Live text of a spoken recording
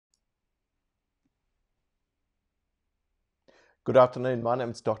Good afternoon, my name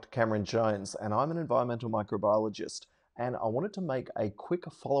is Dr. Cameron Jones and I'm an environmental microbiologist, and I wanted to make a quick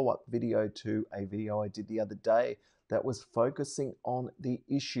follow-up video to a video I did the other day that was focusing on the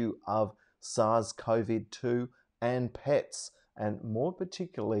issue of SARS-CoV-2 and pets, and more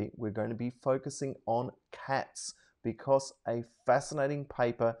particularly we're going to be focusing on cats because a fascinating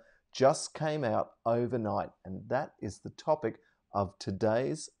paper just came out overnight, and that is the topic of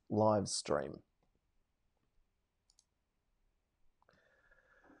today's live stream.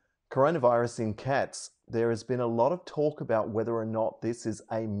 Coronavirus in cats. There has been a lot of talk about whether or not this is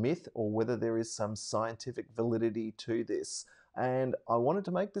a myth or whether there is some scientific validity to this. And I wanted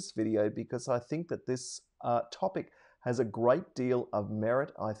to make this video because I think that this topic has a great deal of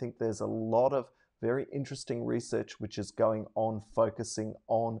merit. I think there's a lot of very interesting research which is going on focusing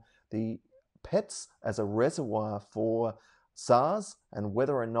on the pets as a reservoir for SARS and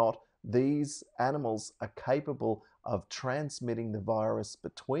whether or not these animals are capable of transmitting the virus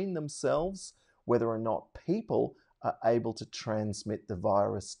between themselves, whether or not people are able to transmit the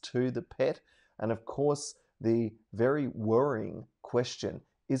virus to the pet, and of course the very worrying question,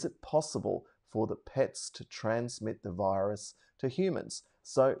 is it possible for the pets to transmit the virus to humans?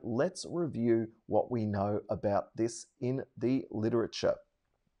 So let's review what we know about this in the literature.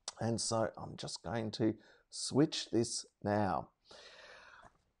 And so I'm just going to switch this now.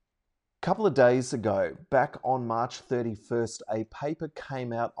 A couple of days ago, back on March 31st, a paper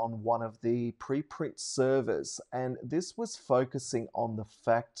came out on one of the preprint servers, and this was focusing on the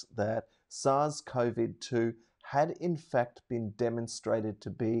fact that SARS-CoV-2 had in fact been demonstrated to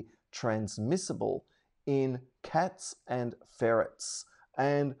be transmissible in cats and ferrets.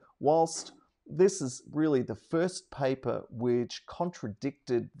 And whilst this is really the first paper which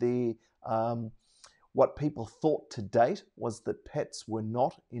contradicted the what people thought to date was that pets were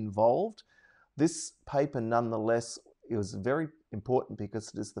not involved. This paper, nonetheless, it was very important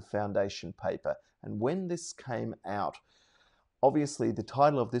because it is the foundation paper. And when this came out, obviously the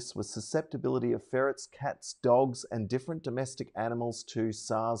title of this was Susceptibility of Ferrets, Cats, Dogs, and Different Domestic Animals to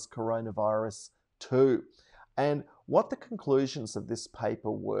SARS Coronavirus 2. And what the conclusions of this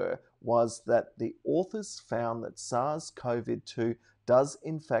paper were was that the authors found that SARS-CoV-2 does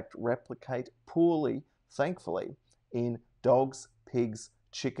in fact replicate poorly, thankfully, in dogs, pigs,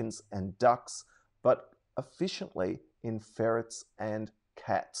 chickens, and ducks, but efficiently in ferrets and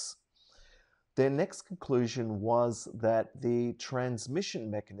cats. Their next conclusion was that the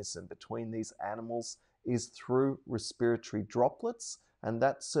transmission mechanism between these animals is through respiratory droplets, and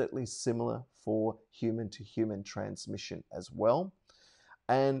that's certainly similar for human-to-human transmission as well.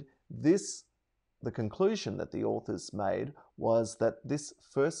 And the conclusion that the authors made was that this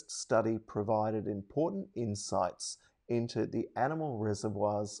first study provided important insights into the animal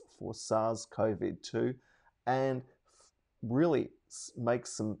reservoirs for SARS-CoV-2 and really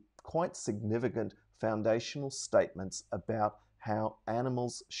makes some quite significant foundational statements about how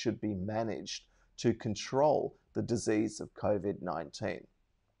animals should be managed to control the disease of COVID-19.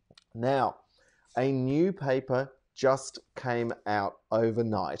 Now, a new paper just came out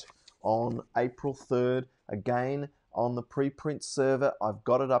overnight on April 3rd, again on the preprint server. I've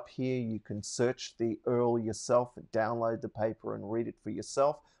got it up here. You can search the URL yourself, download the paper and read it for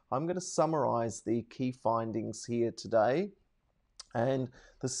yourself. I'm going to summarize the key findings here today. And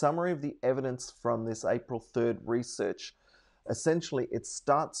the summary of the evidence from this April 3rd research, essentially it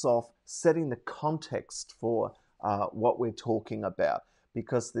starts off setting the context for what we're talking about,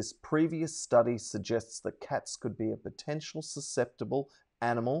 because this previous study suggests that cats could be a potential susceptible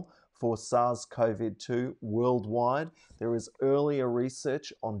animal for SARS-CoV-2 worldwide. There is earlier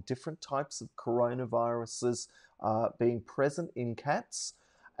research on different types of coronaviruses being present in cats,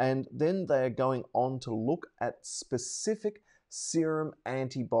 and then they are going on to look at specific serum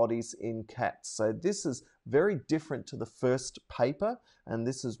antibodies in cats. So this is very different to the first paper, and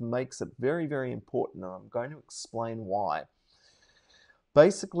this makes it very, very important, and I'm going to explain why.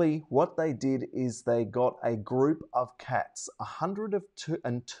 Basically, what they did is they got a group of cats.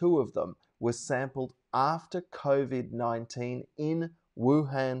 102 of them were sampled after COVID-19 in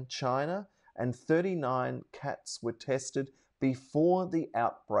Wuhan, China, and 39 cats were tested before the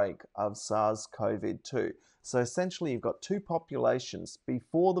outbreak of SARS-CoV-2. So essentially, you've got two populations,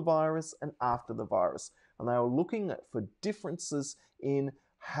 before the virus and after the virus. And they were looking for differences in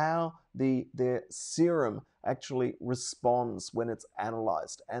how their serum actually responds when it's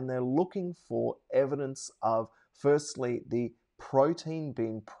analyzed. And they're looking for evidence of, firstly, the protein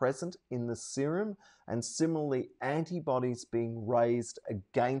being present in the serum, and similarly antibodies being raised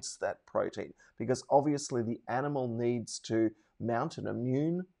against that protein, because obviously the animal needs to mount an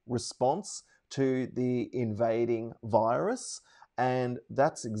immune response to the invading virus. And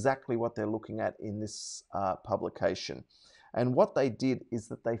that's exactly what they're looking at in this publication. And what they did is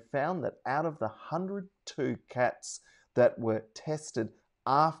that they found that out of the 102 cats that were tested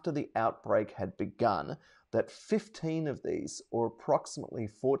after the outbreak had begun, that 15 of these, or approximately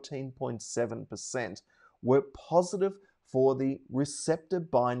 14.7%, were positive for the receptor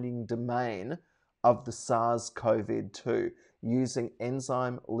binding domain of the SARS-CoV-2 using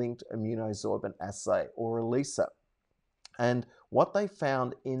enzyme-linked immunosorbent assay, or ELISA. And what they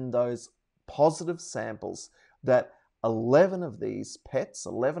found in those positive samples, that 11 of these pets,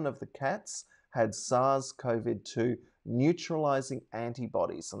 11 of the cats, had SARS-CoV-2 neutralizing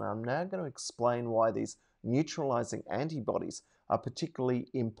antibodies. And I'm now going to explain why these neutralizing antibodies are particularly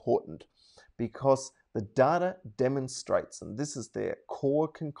important, because the data demonstrates, and this is their core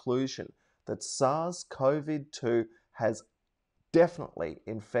conclusion, that SARS-CoV-2 has definitely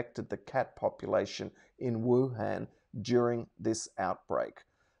infected the cat population in Wuhan during this outbreak.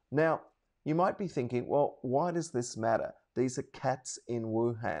 Now, you might be thinking, well, why does this matter? These are cats in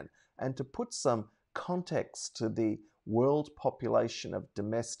Wuhan. And to put some context to the world population of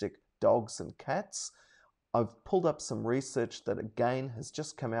domestic dogs and cats, I've pulled up some research that again has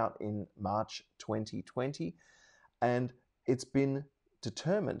just come out in March 2020, and it's been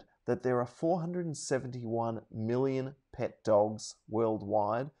determined that there are 471 million pet dogs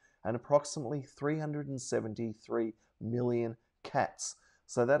worldwide and approximately 373 million cats.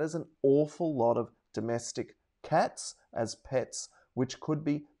 So that is an awful lot of domestic cats as pets, which could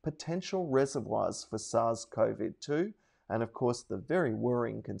be potential reservoirs for SARS-CoV-2. And of course, the very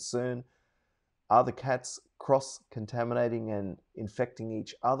worrying concern, are the cats cross-contaminating and infecting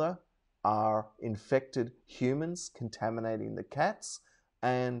each other? Are infected humans contaminating the cats?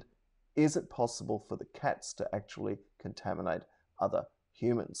 And is it possible for the cats to actually contaminate other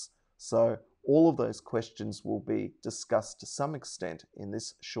humans? So all of those questions will be discussed to some extent in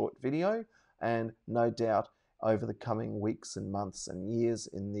this short video, and no doubt over the coming weeks and months and years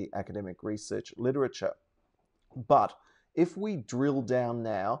in the academic research literature. But if we drill down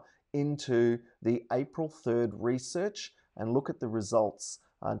now into the April 3rd research and look at the results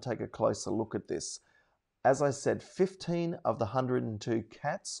and take a closer look at this. As I said, 15 of the 102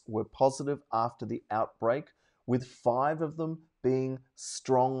 cats were positive after the outbreak, with 5 of them being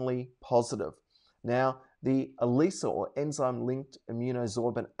strongly positive. Now, the ELISA, or enzyme-linked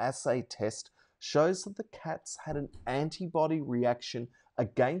immunosorbent assay test, shows that the cats had an antibody reaction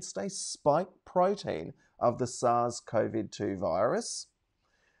against a spike protein of the SARS-CoV-2 virus.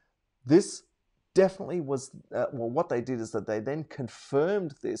 This definitely was, what they did is that they then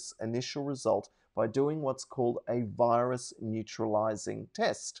confirmed this initial result by doing what's called a virus neutralizing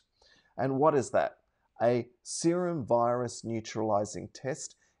test. And what is that? A serum virus neutralizing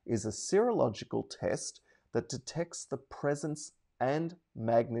test is a serological test that detects the presence and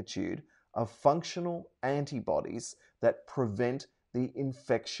magnitude of functional antibodies that prevent the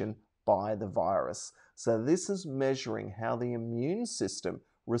infection by the virus. So this is measuring how the immune system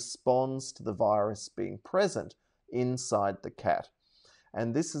responds to the virus being present inside the cat.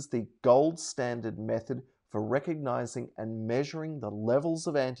 And this is the gold standard method for recognizing and measuring the levels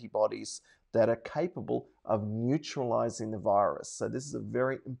of antibodies that are capable of neutralizing the virus. So this is a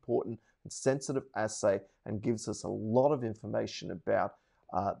very important and sensitive assay and gives us a lot of information about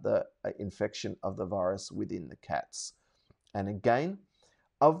the infection of the virus within the cats. And again,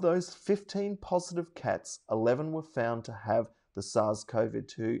 of those 15 positive cats, 11 were found to have the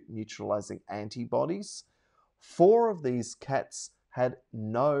SARS-CoV-2 neutralizing antibodies. 4 of these cats had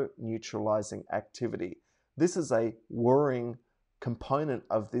no neutralizing activity. This is a worrying component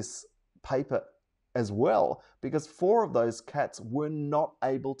of this paper as well, because 4 of those cats were not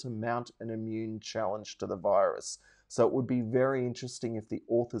able to mount an immune challenge to the virus. So it would be very interesting if the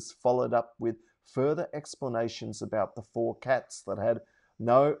authors followed up with further explanations about the 4 cats that had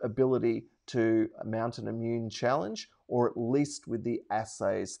no ability to mount an immune challenge, or at least with the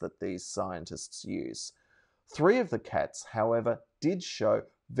assays that these scientists use. 3 of the cats, however, did show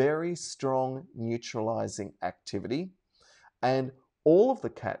very strong neutralizing activity, and all of the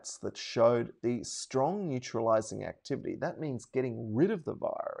cats that showed the strong neutralizing activity, that means getting rid of the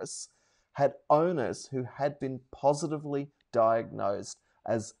virus, had owners who had been positively diagnosed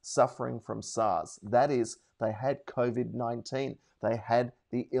as suffering from SARS. That is, they had COVID-19, they had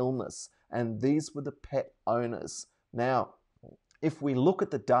the illness, and these were the pet owners. Now, if we look at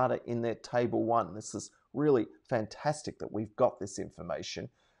the data in their table 1, this is really fantastic that we've got this information.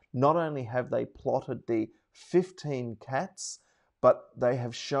 Not only have they plotted the 15 cats, but they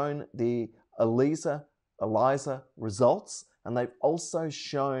have shown the ELISA results, And they've also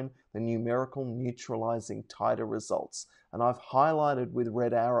shown the numerical neutralizing titer results. And I've highlighted with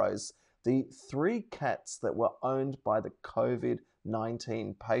red arrows the 3 cats that were owned by the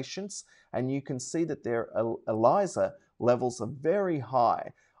COVID-19 patients. And you can see that their ELISA levels are very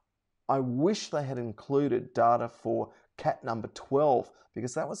high. I wish they had included data for cat number 12,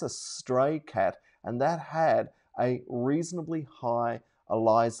 because that was a stray cat and that had a reasonably high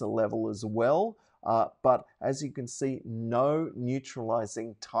ELISA level as well. But as you can see, no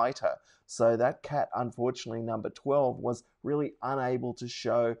neutralizing titer. So that cat, unfortunately, number 12, was really unable to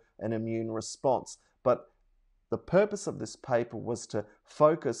show an immune response. But the purpose of this paper was to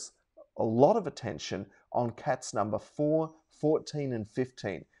focus a lot of attention on cats number 4, 14, and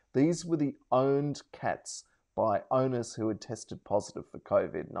 15. These were the owned cats by owners who had tested positive for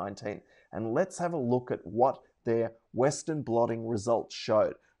COVID-19. And let's have a look at what their Western blotting results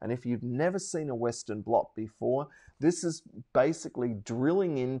showed. And if you've never seen a Western blot before, this is basically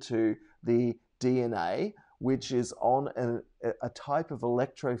drilling into the DNA, which is on a type of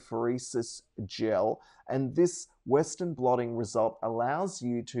electrophoresis gel. And this Western blotting result allows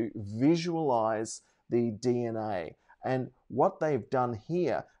you to visualize the DNA. And what they've done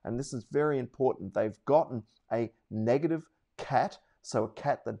here, and this is very important, they've gotten a negative cat, so a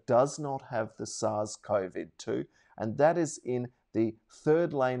cat that does not have the SARS-CoV-2, and that is in the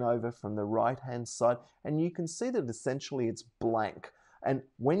third lane over from the right-hand side, and you can see that essentially it's blank. And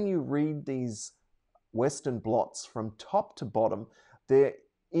when you read these Western blots from top to bottom, they're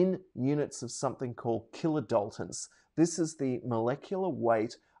in units of something called kilodaltons. This is the molecular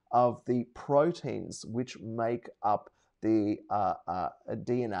weight of the proteins which make up the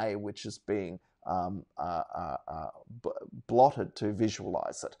DNA, which is being blotted to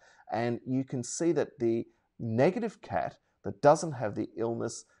visualize it. And you can see that the negative cat that doesn't have the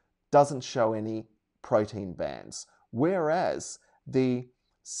illness doesn't show any protein bands, whereas the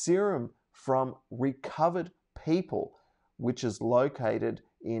serum from recovered people, which is located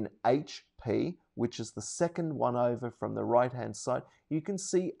in HP, which is the second one over from the right-hand side, you can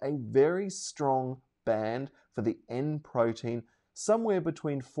see a very strong band for the N protein, somewhere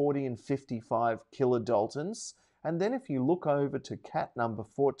between 40 and 55 kilodaltons. And then if you look over to cat number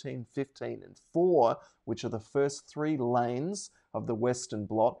 14, 15, and 4, which are the first 3 lanes of the Western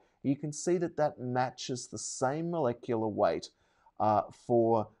blot, you can see that that matches the same molecular weight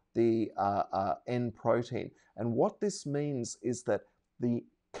for the N protein. And what this means is that the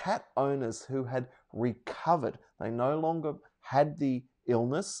cat owners who had recovered, they no longer had the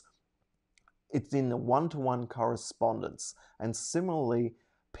illness, it's in the one-to-one correspondence. And similarly,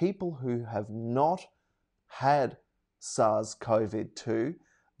 people who have not had SARS-CoV-2,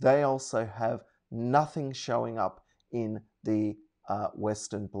 they also have nothing showing up in the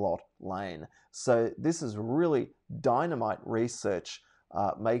Western blot lane. So this is really dynamite research,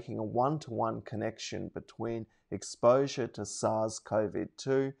 making a one-to-one connection between exposure to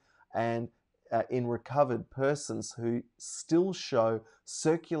SARS-CoV-2 and in recovered persons who still show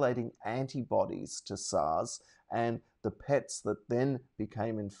circulating antibodies to SARS, and the pets that then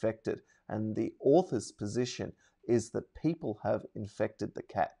became infected. And the author's position is that people have infected the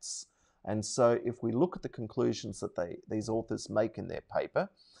cats. And so if we look at the conclusions that these authors make in their paper,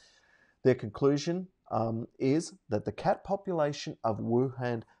 their conclusion is that the cat population of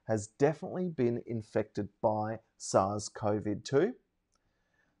Wuhan has definitely been infected by SARS-CoV-2.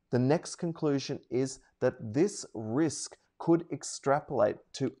 The next conclusion is that this risk could extrapolate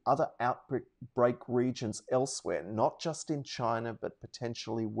to other outbreak regions elsewhere, not just in China, but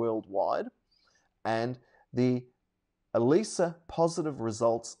potentially worldwide. And the ELISA positive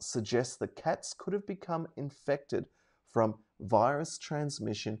results suggest that cats could have become infected from virus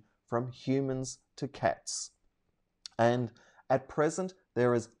transmission from humans to cats. And at present,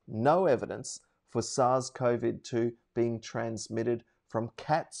 there is no evidence for SARS-CoV-2 being transmitted from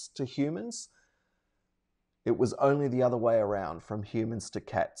cats to humans. It was only the other way around, from humans to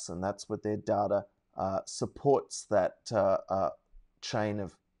cats, and that's what their data supports, that chain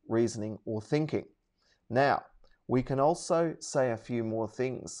of reasoning or thinking. Now, we can also say a few more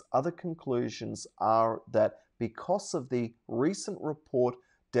things. Other conclusions are that because of the recent report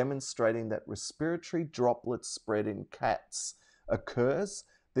demonstrating that respiratory droplet spread in cats occurs,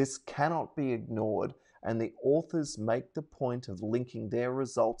 this cannot be ignored, and the authors make the point of linking their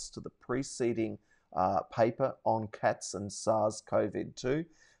results to the preceding paper on cats and SARS-CoV-2,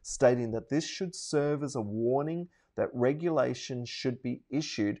 stating that this should serve as a warning that regulations should be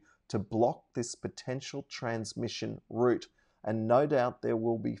issued to block this potential transmission route. And no doubt there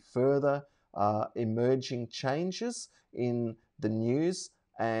will be further emerging changes in the news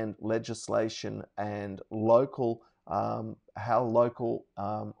and legislation and local how local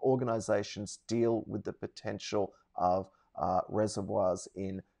organizations deal with the potential of reservoirs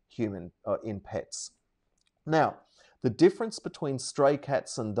in pets. Now, the difference between stray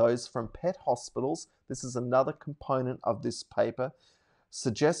cats and those from pet hospitals, this is another component of this paper,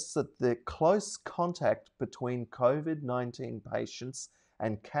 suggests that the close contact between COVID-19 patients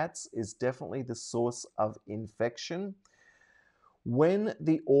and cats is definitely the source of infection. When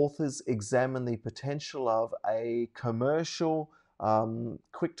the authors examine the potential of a commercial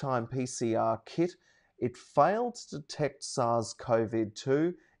QuickTime PCR kit, it failed to detect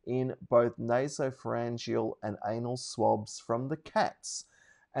SARS-CoV-2 in both nasopharyngeal and anal swabs from the cats.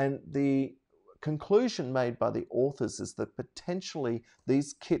 And the conclusion made by the authors is that potentially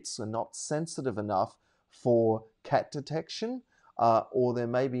these kits are not sensitive enough for cat detection, or there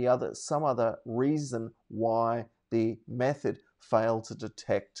may be some other reason why the method failed to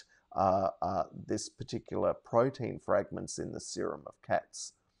detect this particular protein fragments in the serum of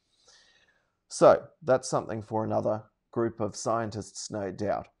cats. So that's something for another group of scientists, no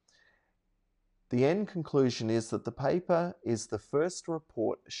doubt. The end conclusion is that the paper is the first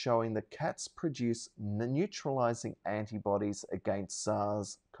report showing that cats produce neutralizing antibodies against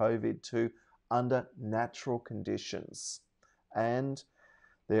SARS-CoV-2 under natural conditions. And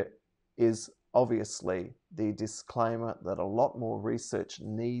there is obviously the disclaimer that a lot more research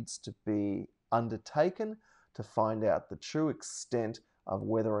needs to be undertaken to find out the true extent of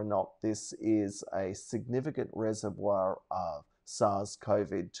whether or not this is a significant reservoir of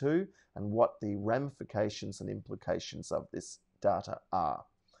SARS-CoV-2 and what the ramifications and implications of this data are.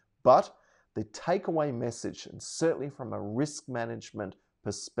 But the takeaway message, and certainly from a risk management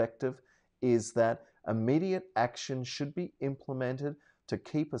perspective, is that immediate action should be implemented to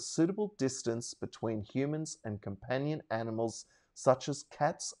keep a suitable distance between humans and companion animals such as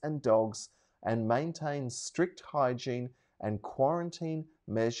cats and dogs, and maintain strict hygiene, and quarantine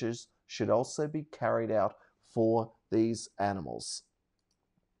measures should also be carried out for these animals.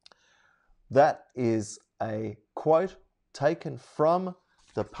 That is a quote taken from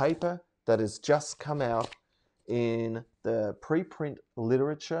the paper that has just come out in the preprint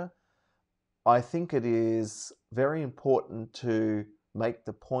literature. I think it is very important to make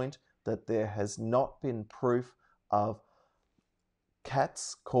the point that there has not been proof of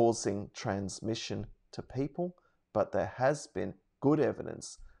cats causing transmission to people, but there has been good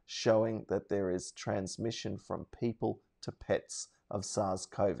evidence showing that there is transmission from people to pets of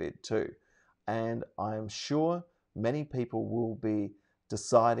SARS-CoV-2. And I am sure many people will be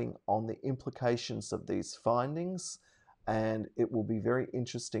deciding on the implications of these findings, and it will be very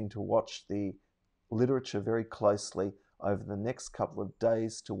interesting to watch the literature very closely over the next couple of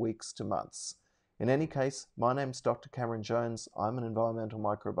days to weeks to months. In any case, my name's Dr. Cameron Jones. I'm an environmental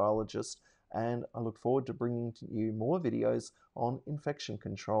microbiologist, and I look forward to bringing you more videos on infection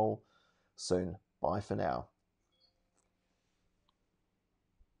control soon. Bye for now.